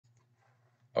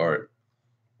Alright,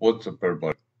 what's up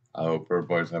everybody? I hope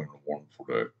everybody's having a wonderful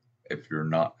day. If you're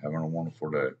not having a wonderful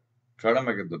day, try to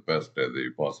make it the best day that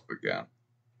you possibly can.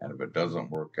 And if it doesn't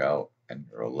work out and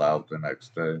you're allowed the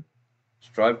next day,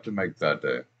 strive to make that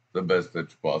day the best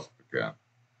that you possibly can.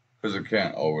 Because it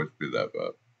can't always be that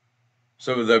bad.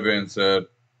 So with that being said,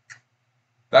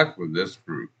 back with this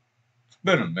group. It's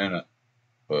been a minute,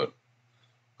 but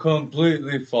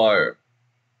completely fire.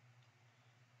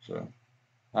 So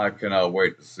I cannot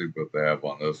wait to see what they have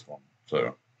on this one.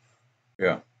 So,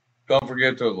 yeah. Don't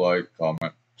forget to like,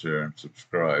 comment, share, and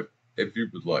subscribe if you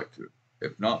would like to.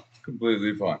 If not,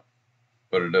 completely fine.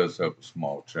 But it does help a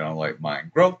small channel like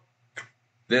mine grow.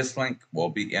 This link will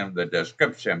be in the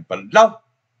description below.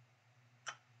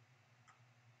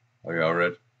 Are y'all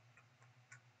ready?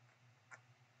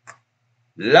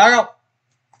 Log out!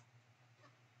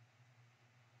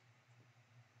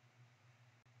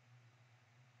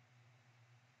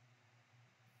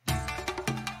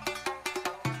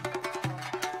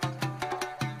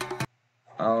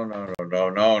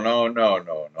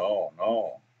 Oh,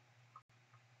 no.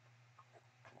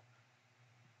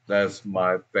 That's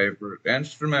my favorite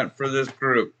instrument for this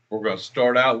group. We're going to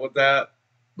start out with that.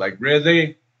 Like,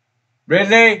 Ridley? Let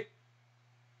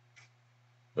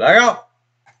go!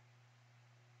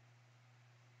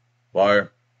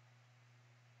 Fire.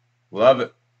 Love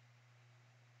it.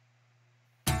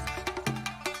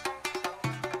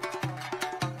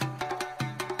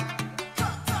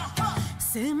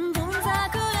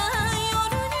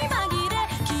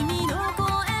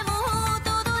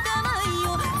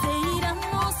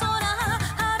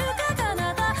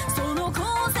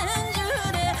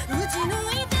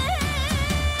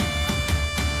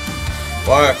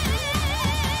 Fire.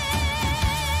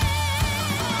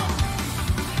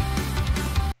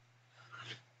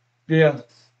 Yeah,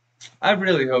 I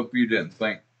really hope you didn't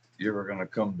think you were going to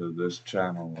come to this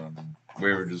channel and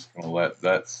we were just going to let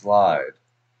that slide.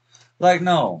 Like,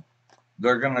 no.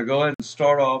 They're going to go ahead and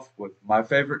start off with my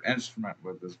favorite instrument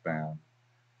with this band.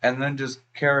 And then just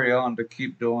carry on to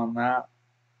keep doing that.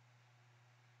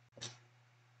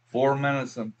 4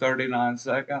 minutes and 39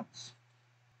 seconds.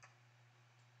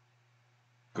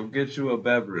 Go get you a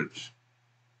beverage.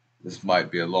 This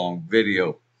might be a long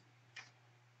video.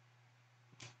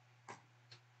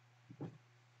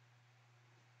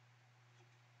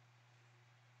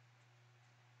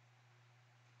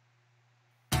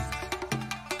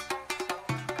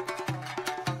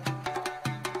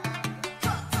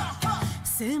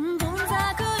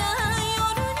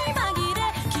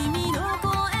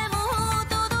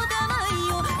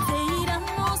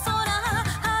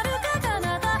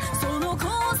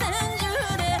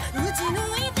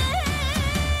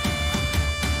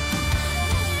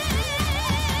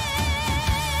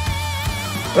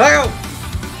 Let go!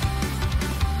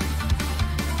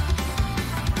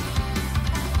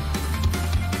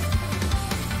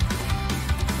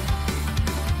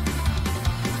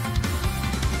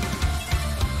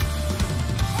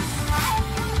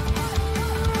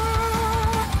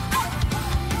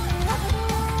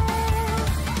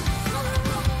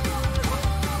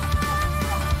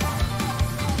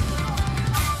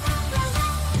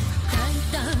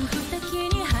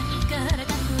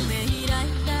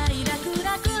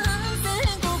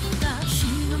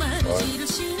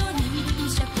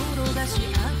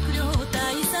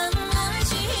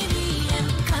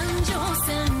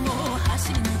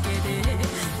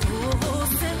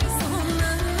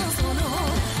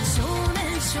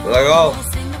 Let go.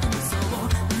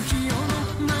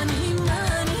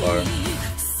 Fire.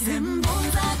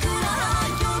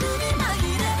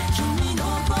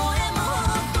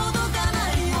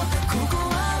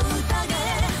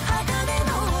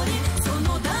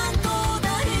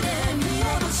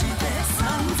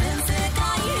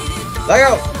 Let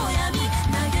go.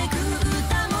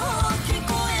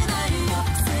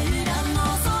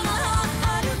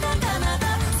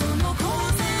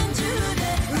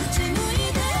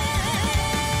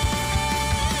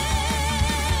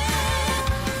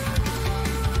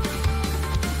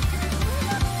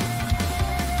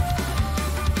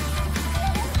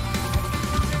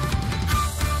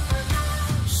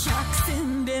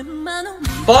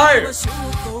 Fire!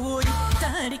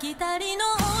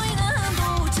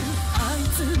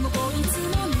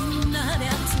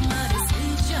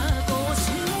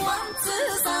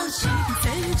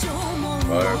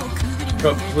 Fire.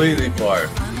 Completely fire.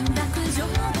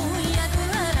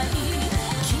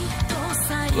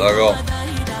 Let go.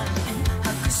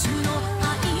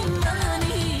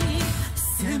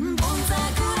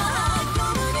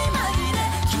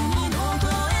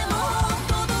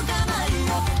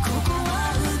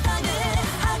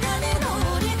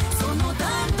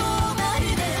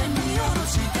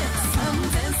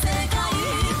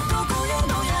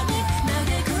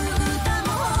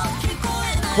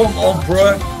 Come on,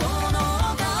 bro.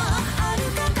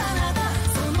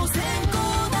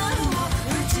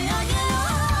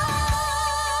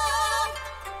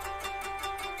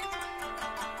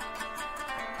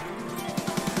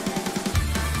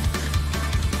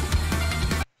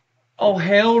 Oh,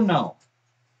 hell no.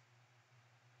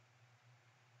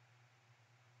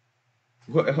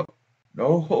 Well,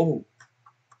 no.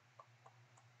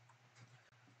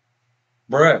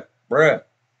 Bruh.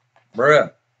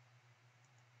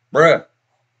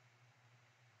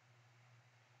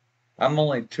 I'm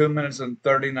only 2 minutes and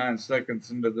 39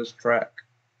 seconds into this track.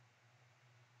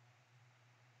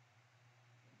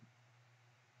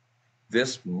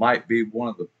 This might be one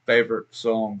of the favorite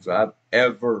songs I've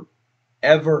ever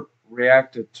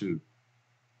reacted to.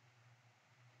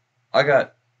 I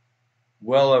got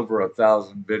well over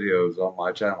 1,000 videos on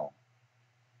my channel.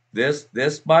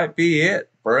 This might be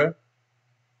it, bruh.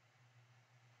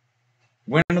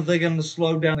 When are they going to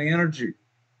slow down the energy?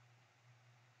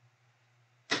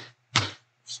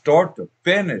 Start to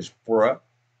finish, bruh.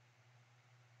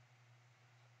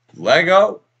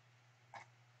 Lego.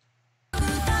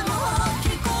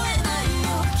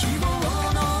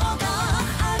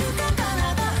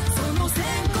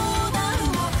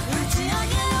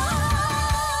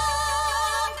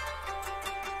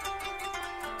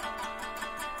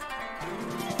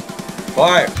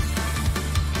 Fire.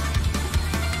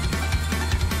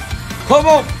 Come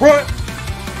on, bro.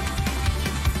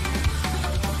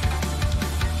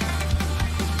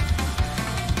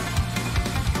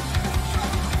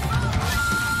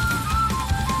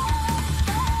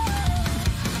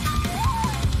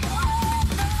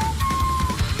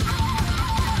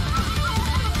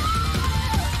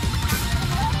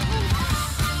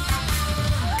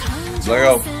 Let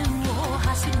go.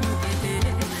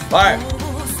 Fire.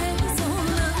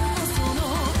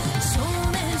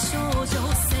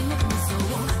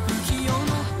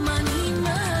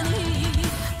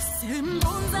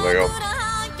 Let go.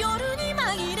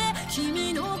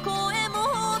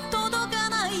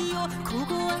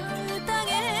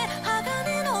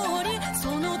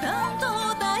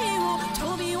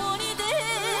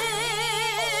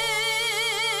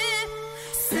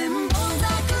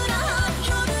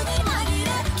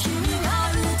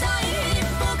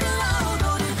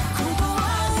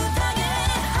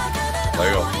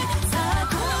 Let go.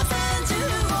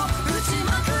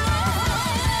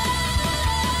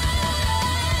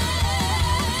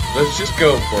 Let's just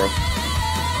go for it.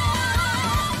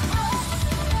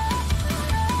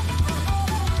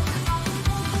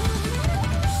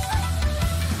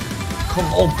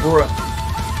 Come on, bro.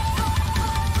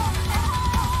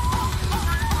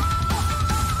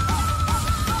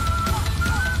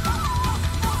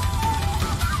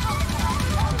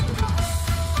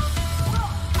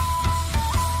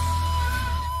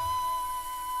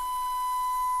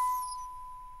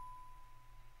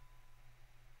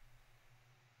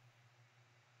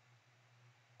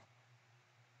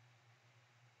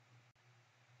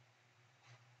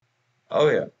 Oh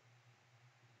yeah.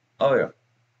 Oh yeah.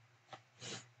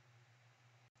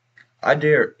 I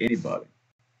dare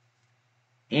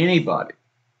anybody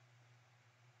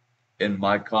in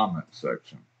my comment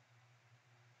section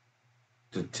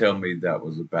to tell me that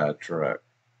was a bad track.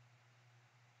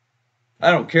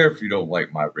 I don't care if you don't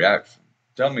like my reaction.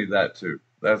 Tell me that too.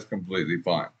 That's completely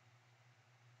fine.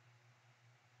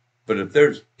 But if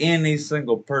there's any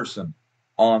single person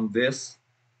on this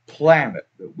planet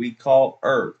that we call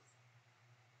Earth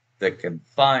that can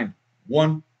find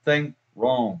one thing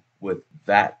wrong with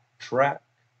that track,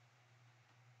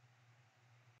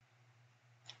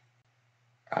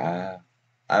 I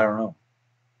don't know.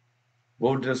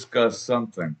 We'll discuss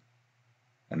something.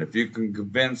 And if you can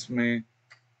convince me,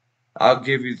 I'll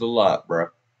give you the lot, bro.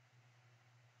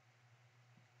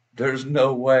 There's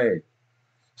no way.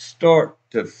 Start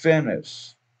to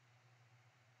finish.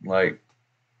 Like,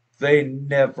 they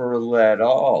never let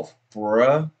off,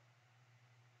 bruh.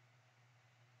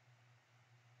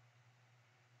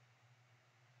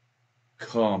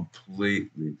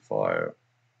 Completely fire.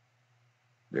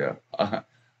 Yeah,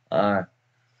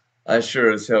 I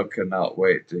sure as hell cannot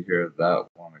wait to hear that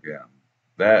one again.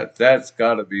 That's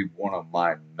got to be one of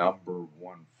my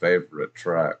 #1 favorite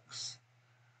tracks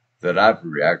that I've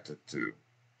reacted to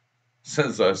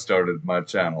since I started my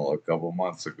channel a couple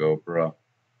months ago, bro.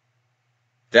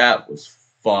 That was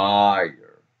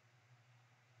fire.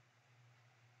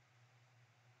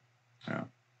 Yeah.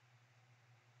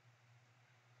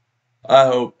 I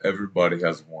hope everybody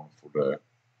has a wonderful day.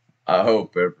 I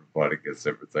hope everybody gets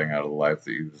everything out of life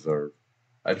that you deserve.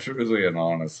 I truly and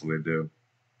honestly do.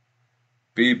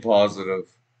 Be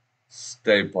positive.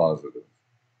 Stay positive.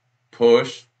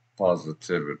 Push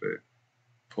positivity.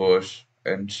 Push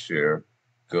and share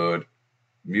good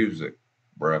music,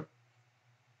 bruh.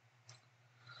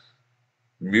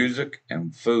 Music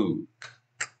and food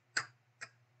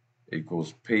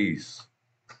equals peace.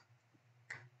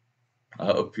 I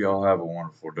hope y'all have a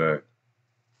wonderful day.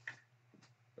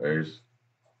 Peace.